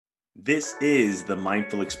This is the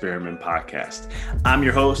Mindful Experiment Podcast. I'm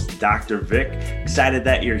your host, Dr. Vic. Excited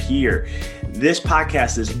that you're here. This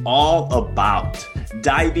podcast is all about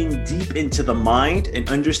diving deep into the mind and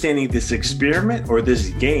understanding this experiment or this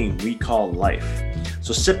game we call life.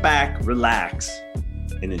 So sit back, relax,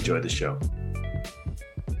 and enjoy the show.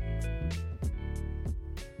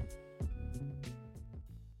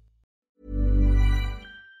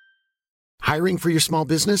 Hiring for your small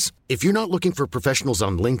business? If you're not looking for professionals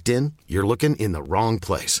on LinkedIn, you're looking in the wrong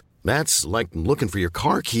place. That's like looking for your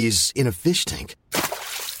car keys in a fish tank.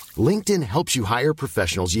 LinkedIn helps you hire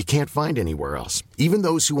professionals you can't find anywhere else, even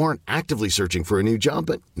those who aren't actively searching for a new job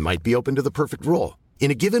but might be open to the perfect role.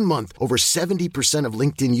 In a given month, over 70% of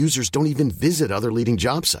LinkedIn users don't even visit other leading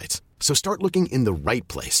job sites. So start looking in the right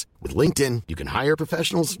place. With LinkedIn, you can hire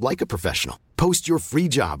professionals like a professional. Post your free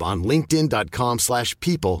job on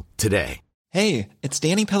linkedin.com/people today. Hey, it's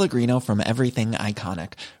Danny Pellegrino from Everything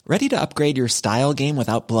Iconic. Ready to upgrade your style game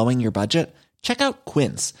without blowing your budget? Check out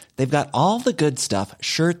Quince. They've got all the good stuff,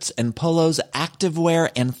 shirts and polos,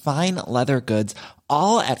 activewear, and fine leather goods,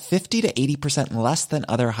 all at 50 to 80% less than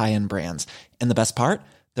other high-end brands. And the best part?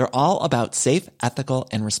 They're all about safe, ethical,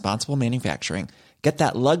 and responsible manufacturing. Get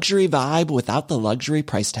that luxury vibe without the luxury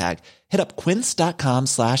price tag. Hit up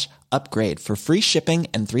quince.com/upgrade for free shipping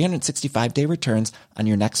and 365-day returns on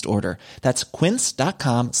your next order. That's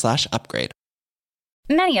quince.com/upgrade.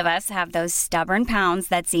 Many of us have those stubborn pounds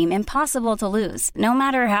that seem impossible to lose, no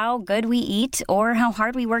matter how good we eat or how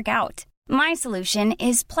hard we work out. My solution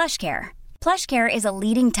is PlushCare. PlushCare is a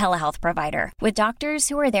leading telehealth provider with doctors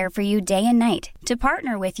who are there for you day and night to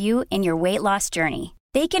partner with you in your weight loss journey.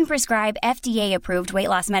 They can prescribe FDA-approved weight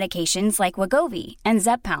loss medications like Wegovy and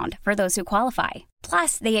Zepbound for those who qualify.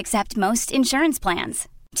 Plus, they accept most insurance plans.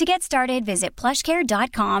 To get started, visit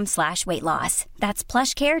plushcare.com/weightloss. That's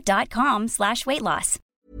plushcare.com/weightloss.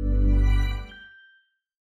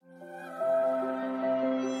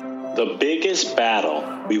 The biggest battle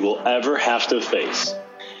we will ever have to face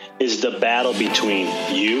is the battle between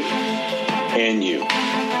you and you.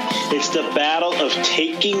 It's the battle of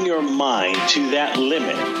taking your mind to that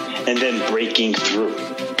limit and then breaking through.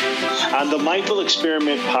 On the Mindful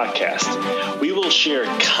Experiment Podcast, we will share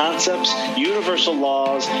concepts, universal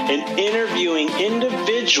laws, and interviewing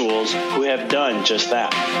individuals who have done just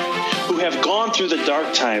that, who have gone through the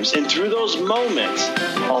dark times and through those moments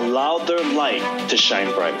allowed their light to shine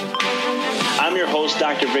bright. I'm your host,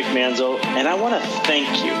 Dr. Vic Manzo, and I want to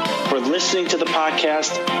thank you for listening to the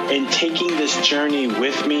podcast and taking this journey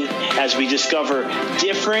with me as we discover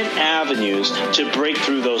different avenues to break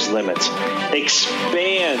through those limits,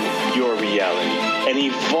 expand your reality, and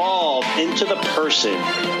evolve into the person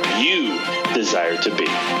you desire to be.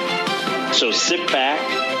 So sit back,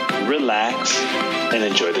 relax, and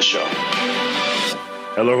enjoy the show.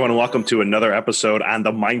 Hello, everyone, and welcome to another episode on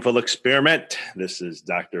the Mindful Experiment. This is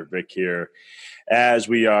Dr. Vic here as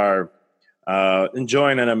we are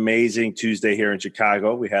enjoying an amazing Tuesday here in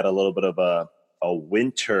Chicago. We had a little bit of a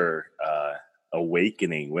winter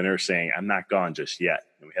awakening. Winter saying, I'm not gone just yet.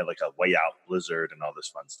 And we had like a way out blizzard and all this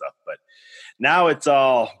fun stuff. But now it's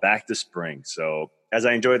all back to spring. So as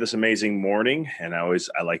I enjoy this amazing morning, and I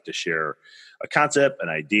like to share a concept, an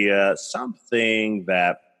idea, something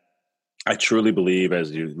that I truly believe,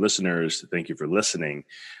 as you listeners, thank you for listening,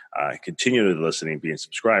 continue to listening, being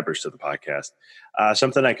subscribers to the podcast,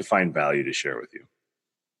 something I could find value to share with you.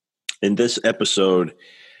 In this episode,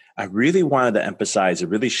 I really wanted to emphasize, it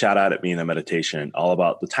really shot out at me in the meditation, all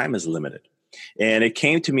about the time is limited. And it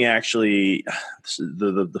came to me actually,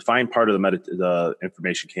 the fine part of the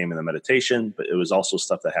information came in the meditation, but it was also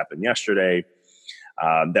stuff that happened yesterday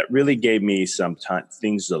that really gave me some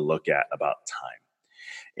things to look at about time.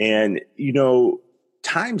 And,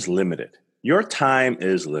 time's limited. Your time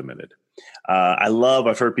is limited.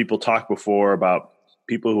 I've heard people talk before about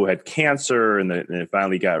people who had cancer and they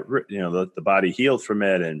finally got, the body healed from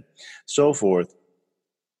it and so forth.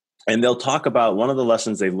 And they'll talk about one of the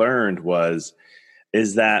lessons they learned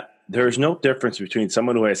is that there's no difference between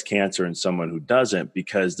someone who has cancer and someone who doesn't,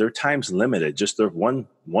 because their time's limited. Just their one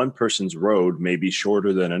person's road may be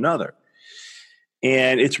shorter than another.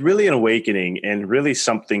 And it's really an awakening and really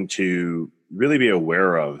something to really be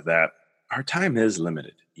aware of, that our time is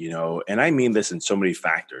limited, and I mean this in so many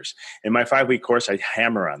factors. In my 5-week course, I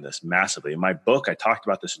hammer on this massively. In my book, I talked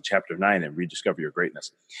about this in chapter 9 in Rediscover Your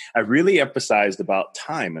Greatness. I really emphasized about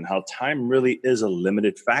time and how time really is a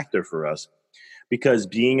limited factor for us, because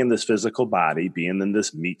being in this physical body, being in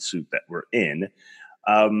this meat suit that we're in,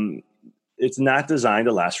 it's not designed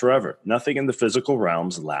to last forever. Nothing in the physical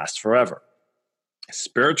realms lasts forever.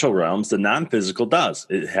 Spiritual realms, the non-physical does.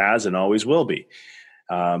 It has and always will be.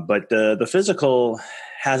 But the physical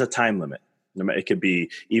has a time limit. It could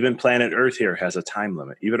be even planet Earth here has a time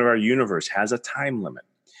limit. Even our universe has a time limit.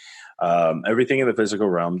 Everything in the physical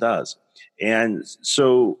realm does. And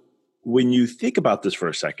so when you think about this for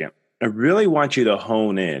a second, I really want you to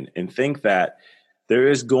hone in and think that there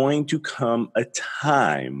is going to come a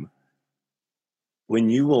time when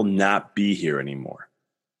you will not be here anymore.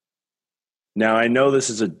 Now, I know this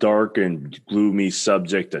is a dark and gloomy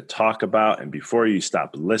subject to talk about, and before you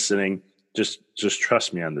stop listening, just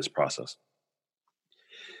trust me on this process.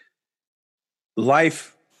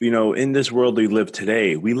 Life, in this world we live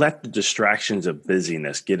today, we let the distractions of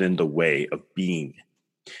busyness get in the way of being.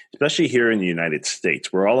 Especially here in the United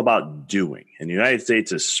States, we're all about doing. And the United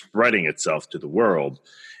States is spreading itself to the world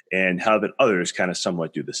and having others kind of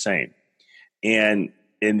somewhat do the same. And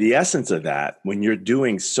in the essence of that, when you're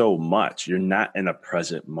doing so much, you're not in a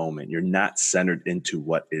present moment. You're not centered into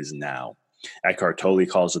what is now. Eckhart Tolle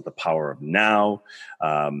calls it the power of now.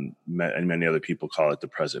 And many other people call it the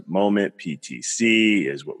present moment. PTC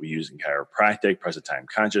is what we use in chiropractic, present time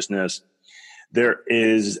consciousness. There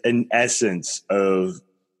is an essence of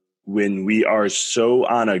when we are so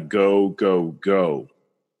on a go,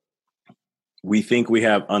 we think we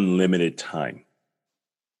have unlimited time,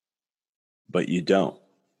 but you don't.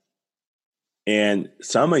 And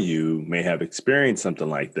some of you may have experienced something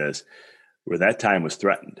like this where that time was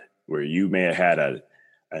threatened, where you may have had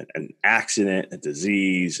an accident, a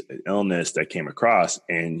disease, an illness that came across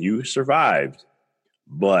and you survived,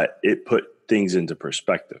 but it put things into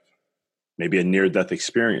perspective. Maybe a near-death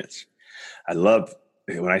experience. I love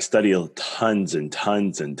when I study tons and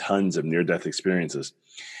tons and tons of near-death experiences.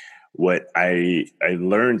 What I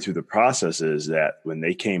learned through the process is that when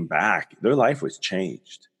they came back, their life was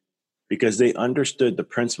changed because they understood the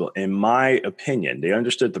principle. In my opinion, they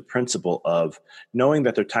understood the principle of knowing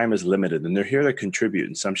that their time is limited and they're here to contribute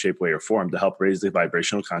in some shape, way, or form to help raise the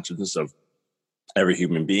vibrational consciousness of every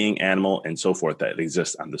human being, animal, and so forth that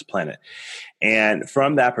exists on this planet. And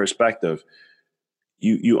from that perspective,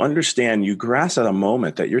 you understand, you grasp at a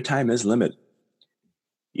moment that your time is limited.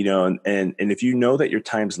 And if you know that your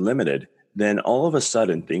time's limited, then all of a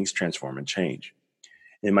sudden things transform and change.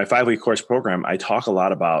 In my 5-week course program, I talk a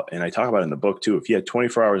lot about, and I talk about it in the book too, if you had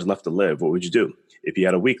 24 hours left to live, what would you do? If you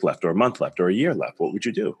had a week left or a month left or a year left, what would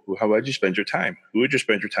you do? How would you spend your time? Who would you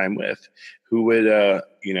spend your time with? Who would,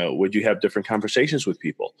 would you have different conversations with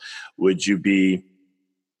people? Would you be,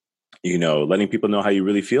 letting people know how you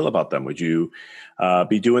really feel about them? Would you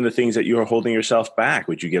be doing the things that you are holding yourself back?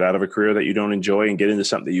 Would you get out of a career that you don't enjoy and get into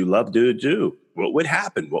something that you love to do? What would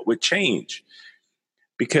happen? What would change?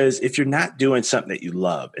 Because if you're not doing something that you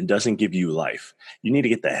love and doesn't give you life, you need to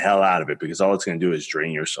get the hell out of it because all it's going to do is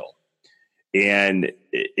drain your soul. And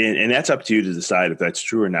that's up to you to decide if that's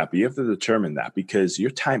true or not. But you have to determine that because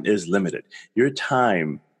your time is limited. Your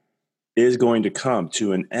time is going to come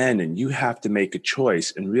to an end and you have to make a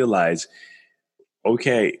choice and realize,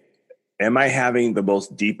 okay, am I having the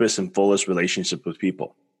most deepest and fullest relationship with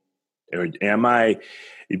people? Or am I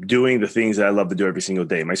doing the things that I love to do every single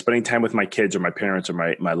day? Am I spending time with my kids or my parents or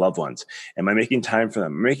my loved ones? Am I making time for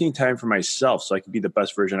them? Am I making time for myself so I can be the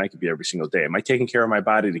best version I can be every single day? Am I taking care of my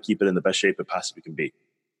body to keep it in the best shape it possibly can be?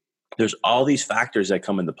 There's all these factors that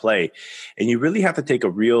come into play, and you really have to take a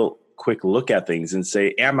real quick look at things and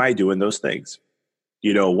say, am I doing those things?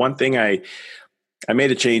 One thing I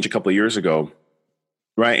made a change a couple of years ago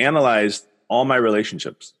where I analyzed all my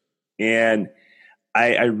relationships, and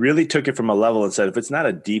I really took it from a level and said, if it's not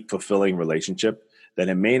a deep, fulfilling relationship, then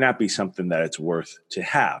it may not be something that it's worth to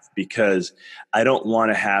have because I don't want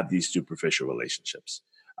to have these superficial relationships.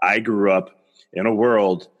 I grew up in a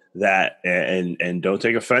world that, and don't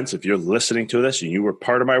take offense if you're listening to this and you were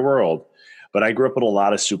part of my world, but I grew up with a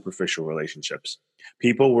lot of superficial relationships.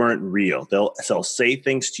 People weren't real. They'll say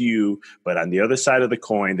things to you, but on the other side of the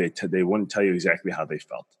coin, they wouldn't tell you exactly how they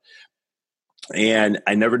felt. And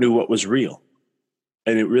I never knew what was real.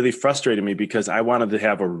 And it really frustrated me because I wanted to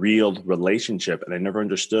have a real relationship, and I never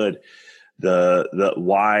understood the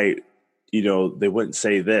why. They wouldn't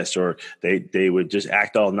say this, or they would just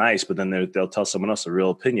act all nice, but then they'll tell someone else a real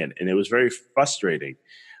opinion, and it was very frustrating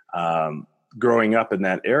growing up in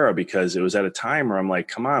that era because it was at a time where I'm like,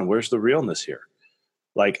 come on, where's the realness here?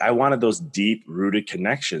 Like I wanted those deep rooted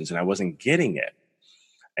connections, and I wasn't getting it.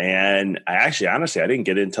 And honestly, I didn't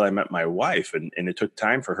get it until I met my wife, and it took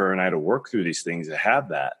time for her and I to work through these things to have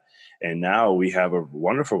that. And now we have a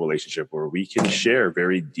wonderful relationship where we can share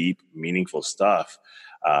very deep, meaningful stuff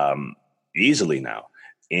easily now,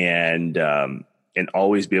 and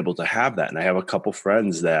always be able to have that. And I have a couple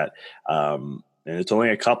friends that and it's only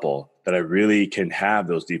a couple, that I really can have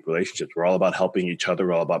those deep relationships. We're all about helping each other.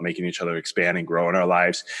 We're all about making each other expand and grow in our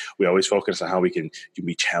lives. We always focus on how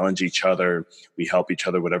we challenge each other. We help each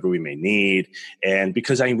other, whatever we may need. And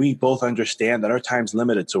because we both understand that our time's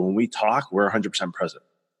limited. So when we talk, we're 100% present.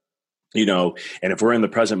 And if we're in the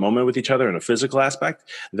present moment with each other in a physical aspect,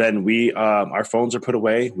 then our phones are put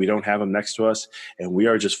away. We don't have them next to us, and we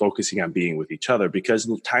are just focusing on being with each other because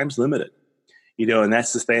time's limited. And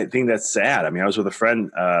that's the thing that's sad. I mean, I was with a friend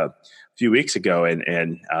a few weeks ago,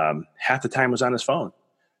 and half the time was on his phone.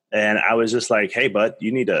 And I was just like, hey, bud,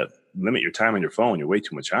 you need to limit your time on your phone. You're way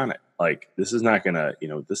too much on it. Like, this is not going to,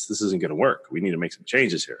 this isn't going to work. We need to make some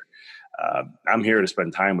changes here. I'm here to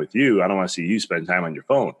spend time with you. I don't want to see you spend time on your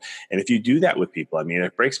phone. And if you do that with people, I mean,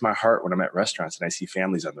 it breaks my heart when I'm at restaurants and I see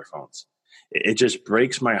families on their phones. It just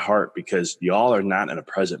breaks my heart because y'all are not in a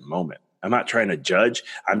present moment. I'm not trying to judge.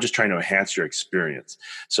 I'm just trying to enhance your experience.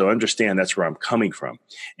 So understand that's where I'm coming from.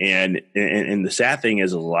 And the sad thing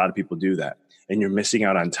is a lot of people do that, and you're missing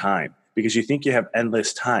out on time because you think you have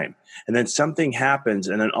endless time. And then something happens,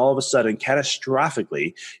 and then all of a sudden,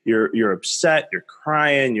 catastrophically, you're upset, you're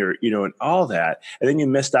crying, and all that. And then you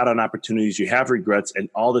missed out on opportunities. You have regrets and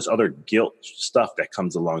all this other guilt stuff that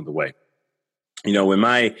comes along the way. When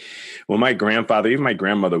my grandfather, even my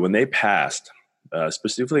grandmother, when they passed,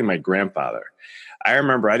 specifically my grandfather, I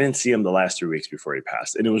remember I didn't see him the last 3 weeks before he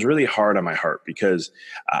passed. And it was really hard on my heart because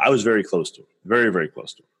I was very close to him, very, very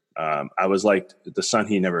close to him. I was like the son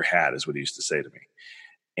he never had, is what he used to say to me.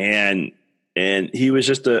 And he was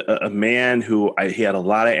just a man who he had a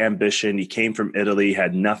lot of ambition. He came from Italy,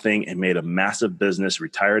 had nothing, and made a massive business,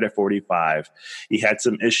 retired at 45. He had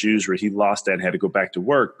some issues where he lost that and had to go back to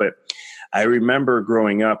work. But I remember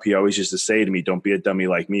growing up, he always used to say to me, don't be a dummy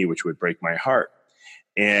like me, which would break my heart.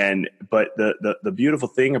 But the beautiful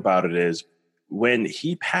thing about it is when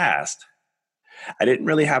he passed, I didn't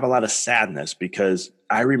really have a lot of sadness because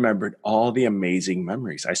I remembered all the amazing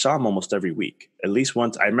memories. I saw him almost every week, at least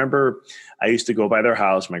once. I remember I used to go by their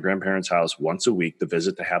house, my grandparents' house, once a week to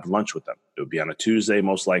visit, to have lunch with them. It would be on a Tuesday,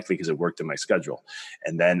 most likely, because it worked in my schedule.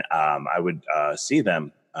 And then I would see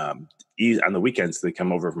them on the weekends. They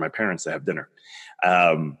come over for my parents to have dinner.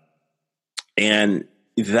 And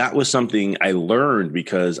that was something I learned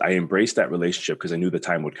because I embraced that relationship because I knew the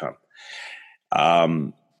time would come.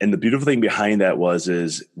 And the beautiful thing behind that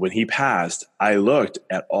is when he passed, I looked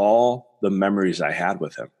at all the memories I had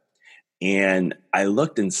with him. And I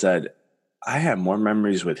looked and said, I have more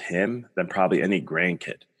memories with him than probably any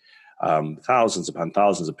grandkid. Thousands upon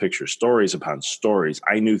thousands of pictures, stories upon stories.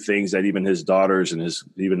 I knew things that even his daughters and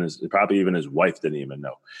probably even his wife didn't even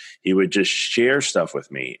know. He would just share stuff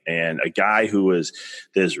with me. And a guy who was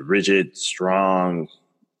this rigid, strong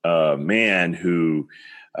man who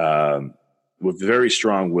was very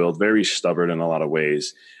strong-willed, very stubborn in a lot of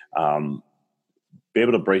ways, be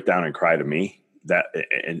able to break down and cry to me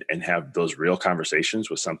and have those real conversations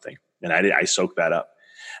was something. And I soaked that up.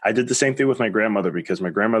 I did the same thing with my grandmother because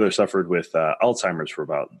my grandmother suffered with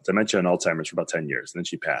dementia and Alzheimer's for about 10 years. And then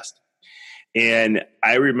she passed. And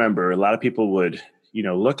I remember a lot of people would,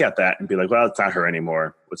 look at that and be like, well, it's not her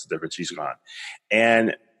anymore. What's the difference? She's gone.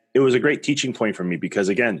 And it was a great teaching point for me because,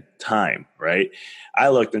 again, time, right? I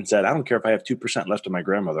looked and said, I don't care if I have 2% left of my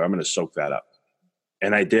grandmother. I'm going to soak that up.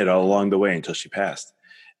 And I did all along the way until she passed.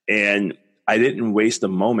 And I didn't waste a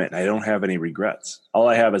moment. I don't have any regrets. All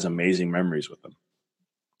I have is amazing memories with them.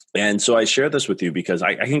 And so I share this with you because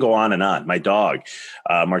I can go on and on. My dog,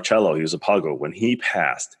 Marcello, he was a puggle. When he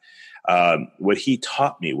passed, what he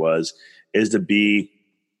taught me is to be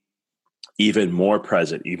even more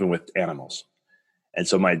present, even with animals. And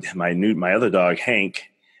so my other dog, Hank,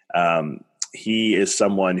 he is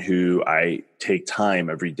someone who I take time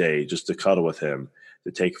every day just to cuddle with him,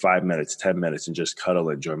 to take 5 minutes, 10 minutes, and just cuddle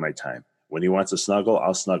and enjoy my time. When he wants to snuggle,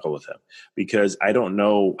 I'll snuggle with him because I don't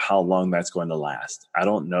know how long that's going to last. I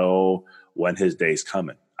don't know when his day's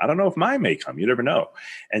coming. I don't know if mine may come. You never know.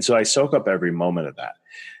 And so I soak up every moment of that.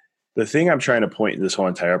 The thing I'm trying to point in this whole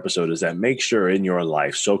entire episode is that make sure in your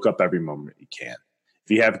life, soak up every moment you can.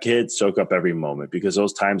 If you have kids, soak up every moment because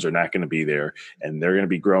those times are not going to be there and they're going to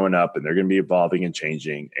be growing up and they're going to be evolving and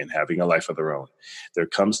changing and having a life of their own. There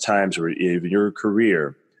comes times where in your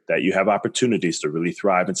career that you have opportunities to really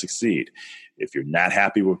thrive and succeed. If you're not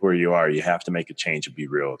happy with where you are, you have to make a change and be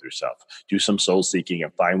real with yourself. Do some soul seeking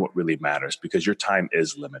and find what really matters because your time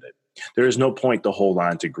is limited. There is no point to hold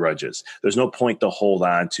on to grudges. There's no point to hold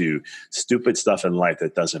on to stupid stuff in life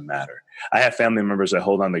that doesn't matter. I have family members that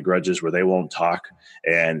hold on to grudges where they won't talk,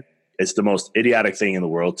 and it's the most idiotic thing in the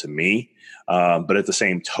world to me. But at the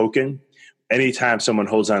same token, anytime someone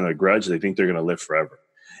holds on to a grudge, they think they're going to live forever.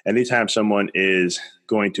 Anytime someone is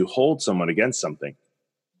going to hold someone against something,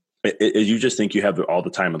 you just think you have all the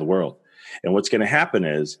time in the world. And what's going to happen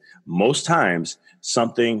is most times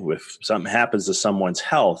something happens to someone's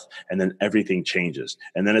health and then everything changes.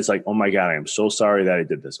 And then it's like, oh my God, I am so sorry that I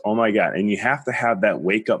did this. Oh my God. And you have to have that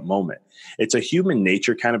wake up moment. It's a human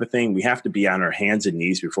nature kind of a thing. We have to be on our hands and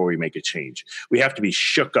knees before we make a change. We have to be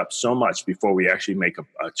shook up so much before we actually make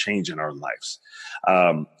a change in our lives.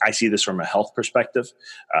 I see this from a health perspective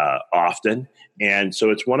often. And so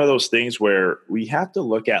it's one of those things where we have to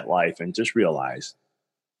look at life and just realize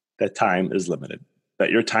that time is limited,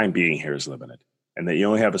 that your time being here is limited, and that you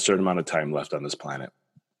only have a certain amount of time left on this planet.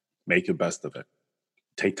 Make the best of it.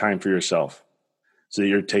 Take time for yourself so that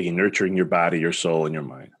you're nurturing your body, your soul, and your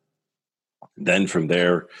mind. Then from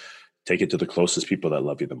there, take it to the closest people that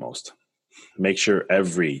love you the most. Make sure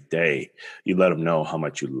every day you let them know how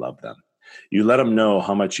much you love them. You let them know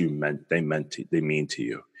how much they mean to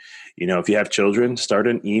you. You know, if you have children, start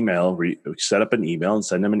an email, set up an email and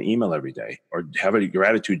send them an email every day, or have a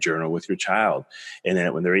gratitude journal with your child. And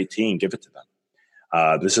then when they're 18, give it to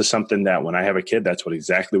them. This is something that when I have a kid, that's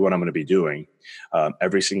exactly what I'm going to be doing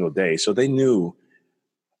every single day. So they knew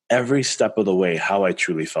every step of the way how I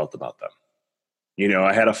truly felt about them. You know,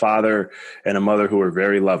 I had a father and a mother who were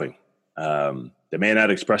very loving. They may not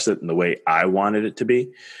express it in the way I wanted it to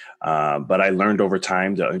be, but I learned over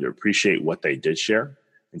time to appreciate what they did share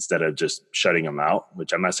instead of just shutting them out,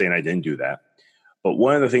 which I'm not saying I didn't do that. But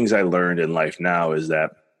one of the things I learned in life now is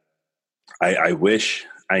that I wish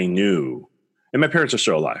I knew, and my parents are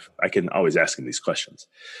still alive. I can always ask them these questions,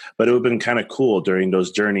 but it would have been kind of cool during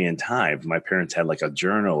those journey in time. My parents had like a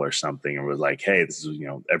journal or something and was like, hey, this is,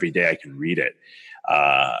 every day I can read it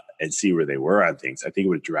and see where they were on things. I think it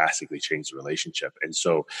would drastically change the relationship. And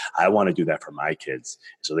so I want to do that for my kids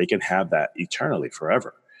so they can have that eternally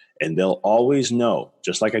forever. And they'll always know,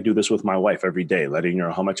 just like I do this with my wife every day, letting her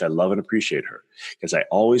know how much I love and appreciate her. Because I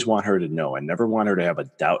always want her to know, I never want her to have a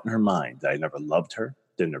doubt in her mind that I never loved her,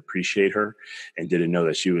 didn't appreciate her, and didn't know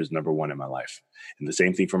that she was number one in my life. And the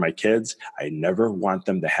same thing for my kids. I never want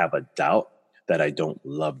them to have a doubt that I don't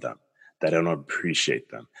love them, that I don't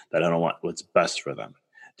appreciate them, that I don't want what's best for them,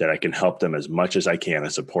 that I can help them as much as I can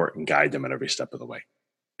and support and guide them at every step of the way.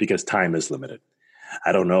 Because time is limited.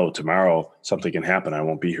 I don't know, tomorrow something can happen. I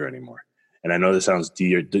won't be here anymore. And I know this sounds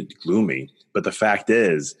gloomy, but the fact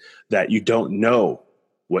is that you don't know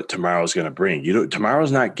what tomorrow is going to bring.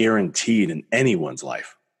 Tomorrow's not guaranteed in anyone's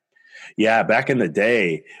life. Yeah, back in the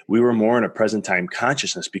day, we were more in a present time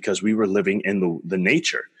consciousness because we were living in the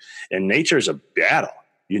nature. And nature is a battle.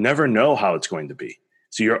 You never know how it's going to be.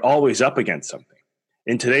 So you're always up against something.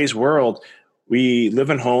 In today's world, we live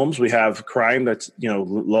in homes. We have crime that's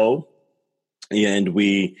low. And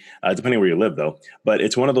we, depending where you live though, but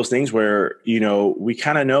it's one of those things where, we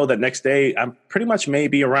kind of know that next day I'm pretty much may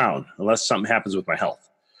be around unless something happens with my health.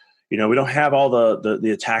 We don't have all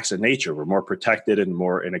the attacks of nature. We're more protected and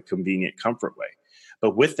more in a convenient comfort way.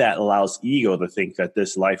 But with that allows ego to think that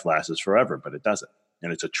this life lasts forever, but it doesn't.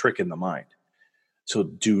 And it's a trick in the mind. So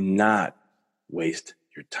do not waste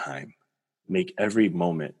your time. Make every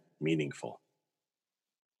moment meaningful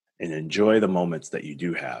and enjoy the moments that you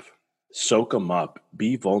do have. Soak them up,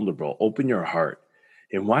 be vulnerable, open your heart,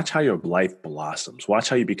 and watch how your life blossoms. Watch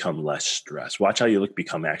how you become less stressed. Watch how you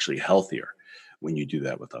become actually healthier when you do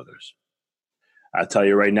that with others. I'll tell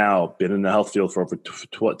you right now, been in the health field for over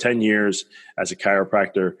 10 years as a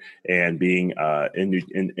chiropractor and being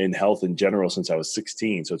in health in general since I was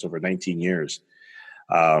 16. So it's over 19 years.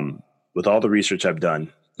 With all the research I've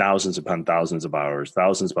done, thousands upon thousands of hours,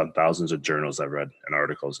 thousands upon thousands of journals I've read and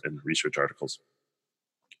articles and research articles.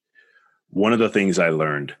 One of the things I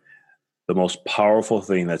learned, the most powerful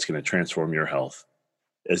thing that's going to transform your health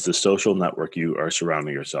is the social network you are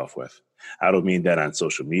surrounding yourself with. I don't mean that on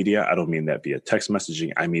social media. I don't mean that via text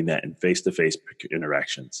messaging. I mean that in face-to-face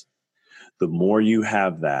interactions. The more you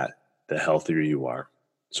have that, the healthier you are.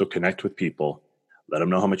 So connect with people, let them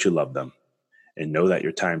know how much you love them, and know that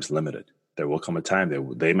your time's limited. There will come a time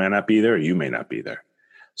that they may not be there, or you may not be there.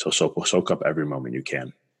 So soak up every moment you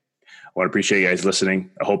can. I want to appreciate you guys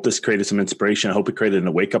listening. I hope this created some inspiration. I hope it created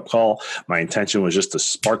a wake-up call. My intention was just to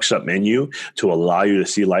spark something in you to allow you to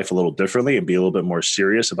see life a little differently and be a little bit more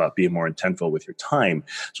serious about being more intentful with your time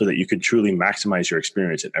so that you can truly maximize your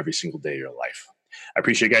experience in every single day of your life. I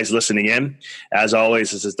appreciate you guys listening in. As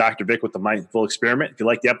always, this is Dr. Vic with the Mindful Experiment. If you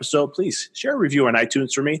like the episode, please share a review on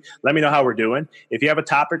iTunes for me. Let me know how we're doing. If you have a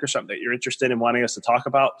topic or something that you're interested in wanting us to talk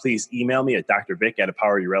about, please email me at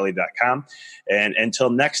drvic@empoweryourrally.com. And until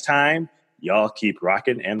next time, y'all keep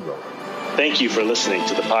rocking and rolling. Thank you for listening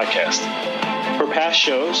to the podcast. For past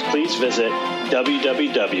shows, please visit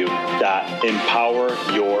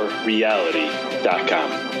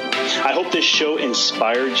www.empoweryourreality.com. I hope this show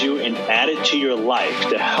inspired you and added to your life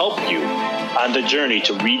to help you on the journey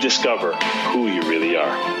to rediscover who you really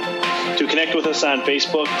are. To connect with us on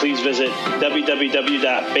Facebook, please visit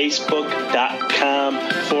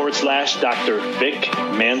www.facebook.com/Dr. Vic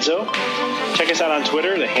Manzo. Check us out on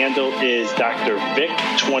Twitter. The handle is Dr.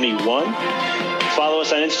 Vic21. Follow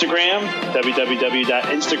us on Instagram,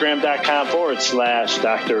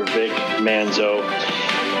 www.instagram.com/Dr. Vic Manzo.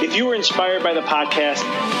 If you were inspired by the podcast,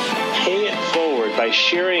 pay it forward by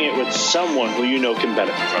sharing it with someone who you know can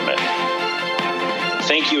benefit from it.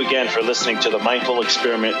 Thank you again for listening to the Mindful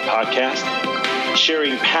Experiment podcast,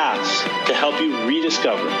 sharing paths to help you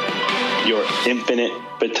rediscover your infinite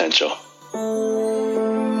potential.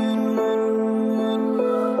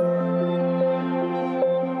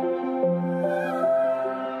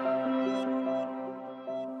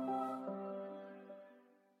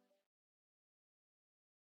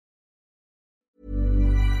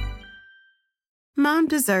 Mom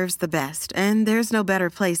deserves the best, and there's no better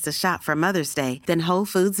place to shop for Mother's Day than Whole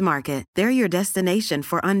Foods Market. They're your destination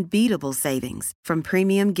for unbeatable savings, from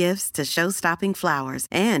premium gifts to show-stopping flowers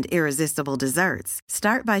and irresistible desserts.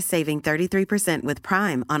 Start by saving 33% with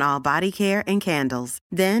Prime on all body care and candles.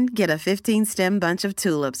 Then get a 15-stem bunch of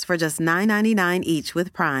tulips for just $9.99 each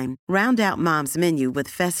with Prime. Round out Mom's menu with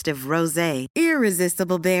festive rosé,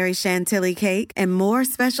 irresistible berry chantilly cake, and more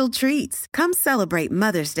special treats. Come celebrate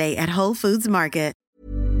Mother's Day at Whole Foods Market.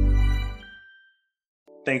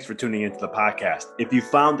 Thanks for tuning into the podcast. If you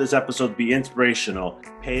found this episode to be inspirational,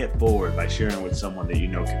 pay it forward by sharing with someone that you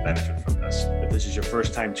know can benefit from this. If this is your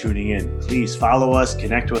first time tuning in, please follow us,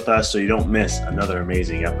 connect with us so you don't miss another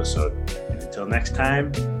amazing episode. And until next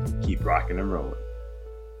time, keep rocking and rolling.